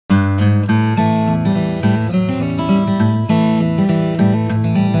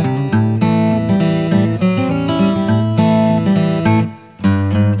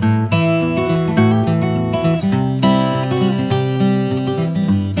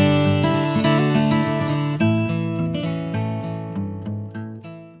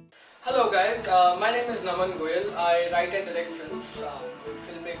Goyal. I write and direct films,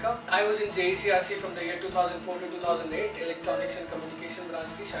 filmmaker. I was in JECRC from the year 2004 to 2008, Electronics and Communication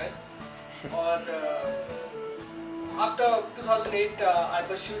branch थी शायद. और after 2008, I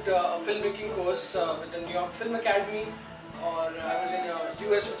pursued a filmmaking course with the New York Film Academy. Or I was in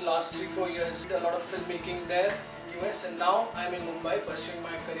US for the last 3-4 years. Did a lot of filmmaking there in US, and now I'm in Mumbai pursuing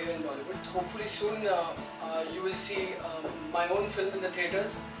my career in Bollywood. Hopefully soon you will see my own film in the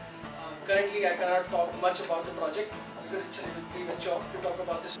theaters. Currently I cannot talk much about the project because it's a little premature to talk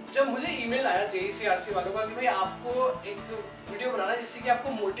about this. जब मुझे email आया JECRC वालों का कि भाई आपको एक video बनाना है जिससे कि आपको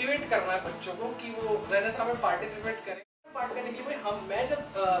मोटिवेट करना है बच्चों को कि वो रेनेसा में पार्टिसिपेट करें। पार्ट करने के लिए भाई मैं जब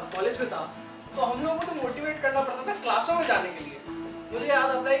कॉलेज में था तो हम लोगों को तो मोटिवेट करना पड़ता था क्लासों में जाने के लिए। मुझे याद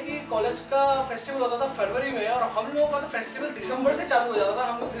आता है कि कॉलेज का फेस्टिवल होता था फरवरी में और हम लोगों का तो फेस्टिवल दिसंबर से चालू हो जाता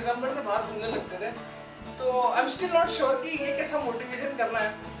था। हम लोग दिसंबर से बाहर घूमने लगते थे। तो I am still not sure कि ये कैसा मोटिवेशन करना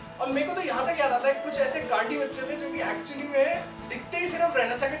है। और मेरे को तो यहाँ तक याद आता है कुछ ऐसे गांडी बच्चे थे जो कि एक्चुअली में दिखते ही सिर्फ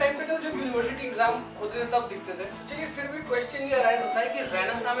रेनेसा के टाइम पे थे, जब यूनिवर्सिटी एग्जाम होते थे तब दिखते थे। चलिए फिर भी क्वेश्चन ये अराइज होता है कि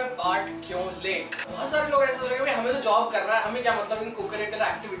रेनेसा में पार्ट क्यों ले। बहुत सारे लोग ऐसे सोच रहे हैं हमें तो जॉब करना है, हमें क्या मतलब इन को-करिकुलर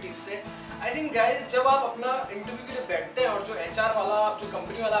एक्टिविटीज से। आई थिंक गाइज जब आप अपना इंटरव्यू के लिए बैठते हैं और जो HR वाला जो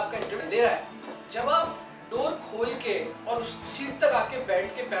कंपनी वाला आपका इंटरव्यू ले रहा है, जब आप डोर खोल के और उस सीट तक आके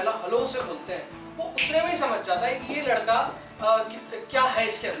बैठ के पहला हेलो से बोलते हैं, वो उतने में ही समझ जाता है कि ये लड़का क्या है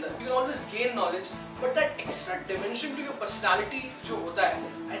इसके अंदर। You can always gain knowledge but that extra dimension to your personality जो होता है,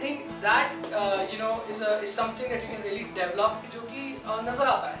 I think that is something that you can really develop, जो कि नजर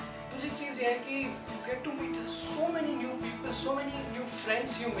आता है। दूसरी चीज़ ये है कि you get to meet so many new people, so many new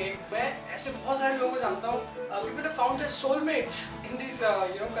friends you make. मैं ऐसे बहुत सारे लोगों को जानता हूँ, people have found there soulmates in this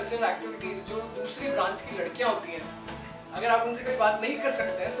cultural activities. जो दूसरी ब्रांच की लड़कियाँ होती हैं, अगर आप उनसे कोई बात नहीं कर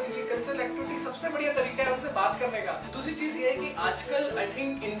सकते हैं तो ये कल्चरल एक्टिविटी सबसे बढ़िया तरीका है उनसे बात करने का। दूसरी चीज़ ये है कि आजकल I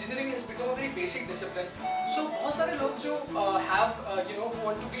think engineering is become a very basic discipline. सो बहुत सारे लोग जो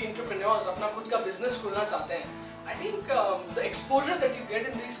वांट टू बी एंटरप्रेन्योर्स, अपना खुद का बिजनेस खोलना चाहते हैं, I think the exposure that you get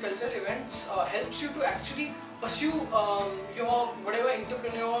in these cultural events helps you to actually pursue your whatever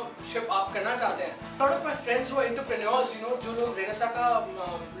entrepreneurship आप करना चाहते हैं। A lot of my friends who are entrepreneurs, जो लोग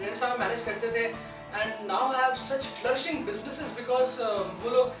रेनेसा में मैनेज करते थे and now have such flourishing businesses because वो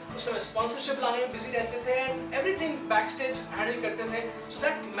लोग उस समय sponsorship लाने में busy रहते थे and everything backstage handle करते थे। So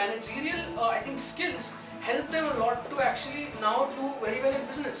that managerial I think skills help them a lot to actually now do very well in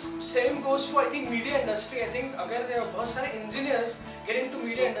business. Same goes for I think media industry. I think अगर बहुत सारे engineers get into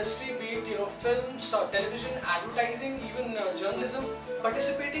media industry, be it films, television, advertising, even journalism,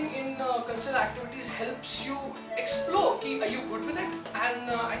 participating in cultural activities helps you explore कि are you good with it,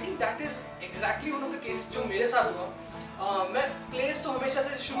 and I think that is exactly one of the cases जो मेरे साथ हुआ। मैं place तो हमेशा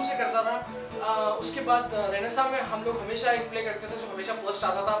से शुरू से करता था। उसके बाद रेनेसा में हम लोग हमेशा एक प्ले करते थे जो हमेशा फर्स्ट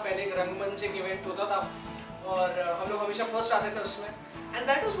आता था। पहले एक रंगमंच एक इवेंट होता था और हम लोग हमेशा फर्स्ट आते थे उसमें, and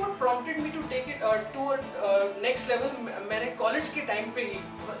that is what prompted me to take it to next level. मैंने कॉलेज के टाइम पे ही,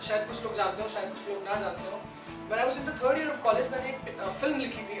 शायद कुछ लोग जानते हो शायद कुछ लोग ना जानते हो, when I was in the 3rd year of college मैंने एक फिल्म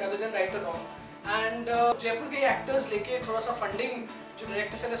लिखी थी अदर देन राइट और रॉन्ग, एंड जयपुर के एक्टर्स लेके थोड़ा सा फंडिंग जो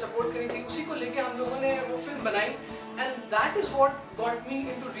डायरेक्टर से ने सपोर्ट करी थी उसी को लेके हम लोगों ने वो फिल्म बनाई, and that is what got me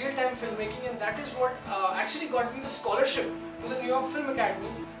into real-time filmmaking, and that is what actually got me the scholarship to the New York Film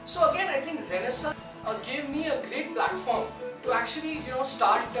Academy. So again, I think Renaissance gave me a great platform to actually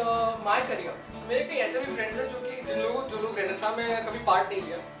start my career. मेरे कई ऐसे भी friends हैं जो लोग Renaissance में कभी part नहीं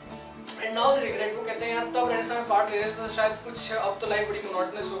लिया, एंड नाउ दे रिग्रेट। वो कहते हैं यार तब रेनेसा में पार्ट ले रहे थे तो शायद कुछ, अब तो लाइफ बड़ी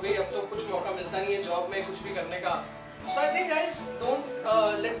मोनोटनस हो गई, अब तो कुछ मौका मिलता नहीं है जॉब में कुछ भी करने का। So I think guys, don't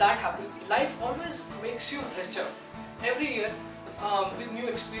let that happen. Life always makes you richer every year with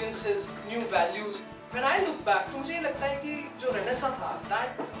new experiences, new values. When I look back, तो मुझे ये लगता है कि जो रेनेसा था,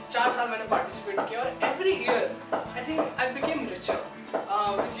 that 4 साल मैंने participate किया और every year I think I became richer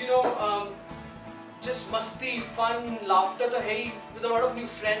with just मस्ती, fun, laughter तो है ही, with a lot of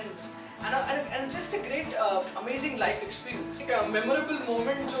new friends. And just a great amazing life experience. एक memorable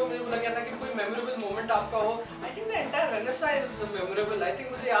moment जो मुझे बोला गया था कि कोई memorable moment आपका हो, I think the entire Renaissance is memorable. I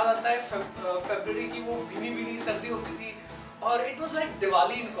think मुझे याद आता है फरवरी की वो भीनी सर्दी होती थी और it was like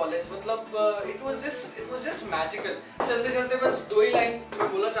Diwali in college. मतलब it was just magical. चलते बस 2 ही लाइन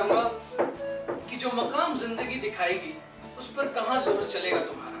मैं बोलना चाहूँगा कि जो मकाम जिंदगी दिखाएगी उस पर कहाँ जोर चलेगा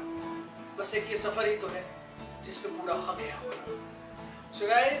तुम्हारा, बस एक ये सफर ही तो है जिस पे पूरा हक है हमारा। So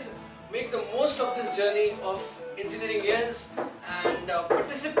guys, make the most of this journey of engineering years and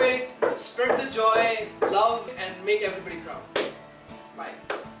participate, spread the joy, love, and make everybody proud. Bye.